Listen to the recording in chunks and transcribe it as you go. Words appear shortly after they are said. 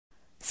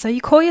So you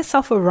call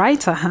yourself a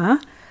writer, huh?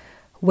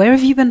 Where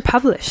have you been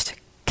published?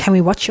 Can we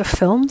watch your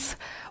films?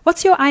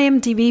 What's your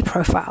IMDb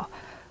profile?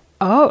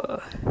 Oh,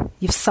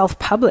 you've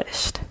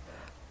self-published.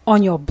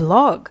 On your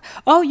blog.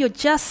 Oh, you're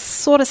just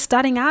sort of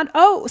starting out.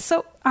 Oh,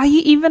 so are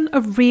you even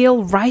a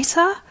real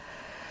writer?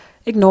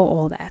 Ignore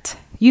all that.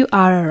 You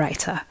are a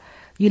writer.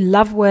 You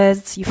love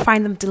words. You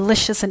find them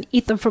delicious and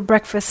eat them for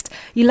breakfast.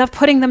 You love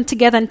putting them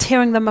together and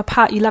tearing them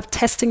apart. You love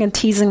testing and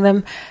teasing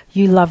them.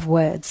 You love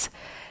words.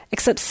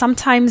 Except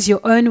sometimes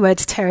your own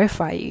words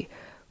terrify you.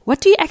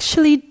 What do you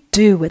actually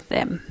do with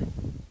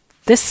them?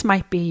 This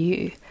might be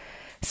you.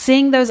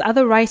 Seeing those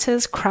other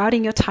writers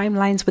crowding your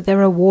timelines with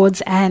their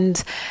awards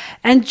and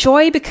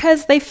joy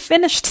because they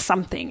finished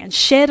something and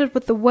shared it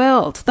with the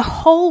world, the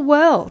whole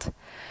world.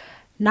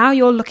 Now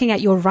you're looking at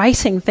your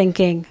writing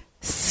thinking,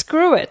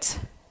 screw it.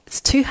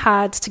 It's too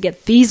hard to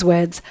get these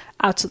words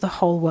out to the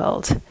whole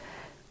world.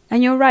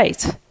 And you're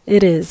right,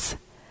 it is.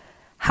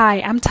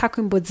 Hi, I'm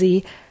Taku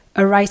Mbudzi,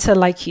 a writer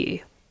like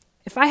you.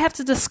 If I have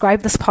to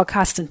describe this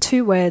podcast in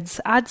 2 words,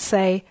 I'd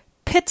say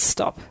pit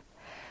stop.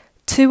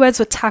 2 Words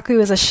with Taku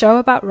is a show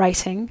about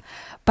writing,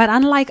 but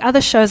unlike other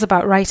shows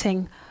about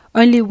writing,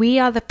 only we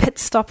are the pit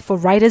stop for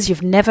writers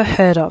you've never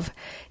heard of,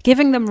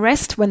 giving them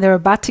rest when they're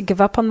about to give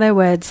up on their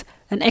words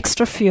and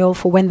extra fuel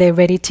for when they're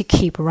ready to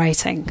keep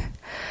writing.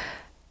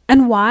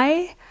 And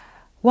why?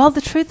 Well,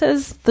 the truth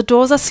is, the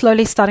doors are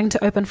slowly starting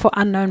to open for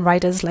unknown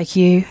writers like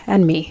you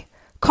and me.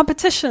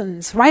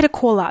 Competitions, writer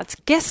call-outs,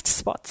 guest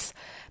spots,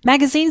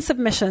 magazine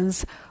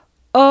submissions.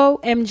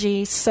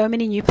 OMG, so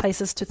many new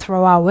places to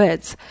throw our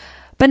words.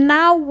 But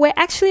now we're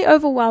actually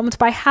overwhelmed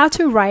by how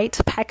to write,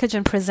 package,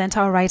 and present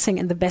our writing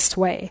in the best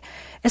way,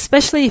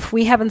 especially if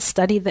we haven't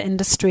studied the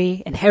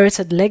industry,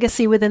 inherited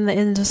legacy within the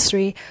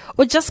industry,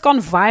 or just gone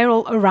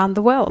viral around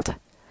the world.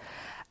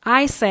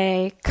 I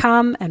say,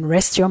 come and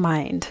rest your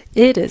mind.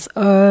 It is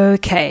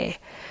okay.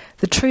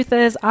 The truth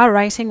is, our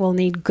writing will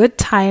need good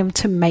time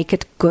to make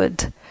it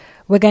good.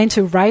 We're going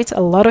to write a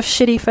lot of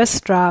shitty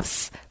first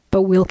drafts,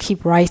 but we'll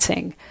keep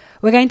writing.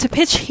 We're going to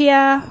pitch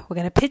here, we're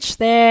going to pitch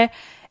there,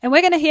 and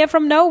we're going to hear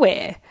from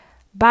nowhere,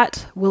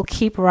 but we'll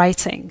keep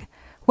writing.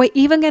 We're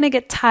even going to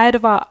get tired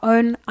of our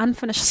own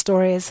unfinished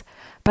stories,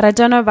 but I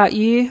don't know about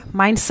you,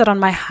 mine sit on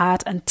my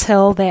heart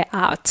until they're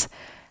out.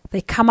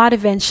 They come out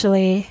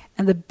eventually,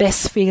 and the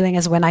best feeling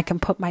is when I can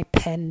put my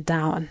pen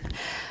down.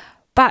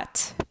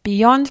 But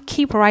beyond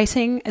keep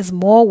writing is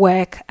more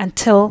work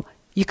until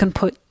you can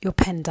put your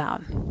pen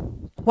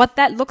down. What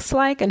that looks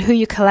like and who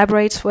you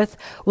collaborate with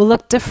will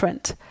look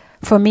different.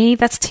 For me,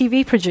 that's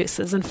TV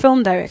producers and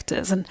film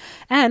directors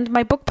and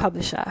my book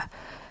publisher.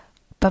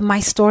 But my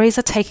stories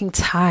are taking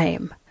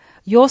time.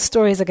 Your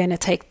stories are going to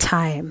take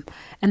time,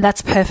 and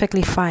that's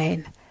perfectly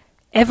fine.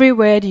 Every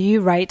word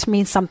you write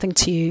means something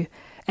to you,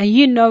 and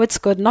you know it's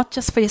good not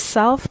just for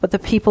yourself, but the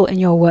people in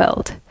your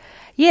world.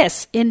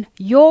 Yes, in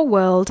your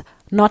world,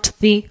 not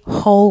the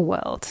whole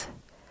world.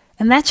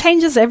 And that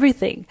changes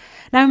everything.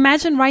 Now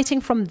imagine writing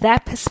from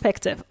that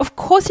perspective. Of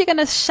course you're going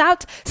to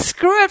shout,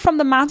 screw it from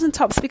the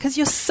mountaintops because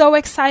you're so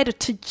excited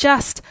to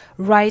just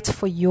write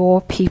for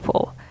your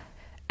people.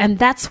 And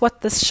that's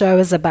what this show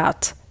is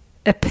about,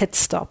 a pit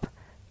stop.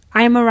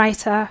 I'm a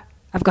writer.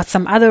 I've got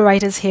some other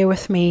writers here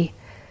with me.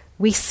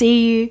 We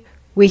see you,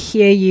 we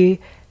hear you,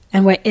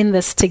 and we're in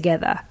this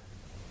together.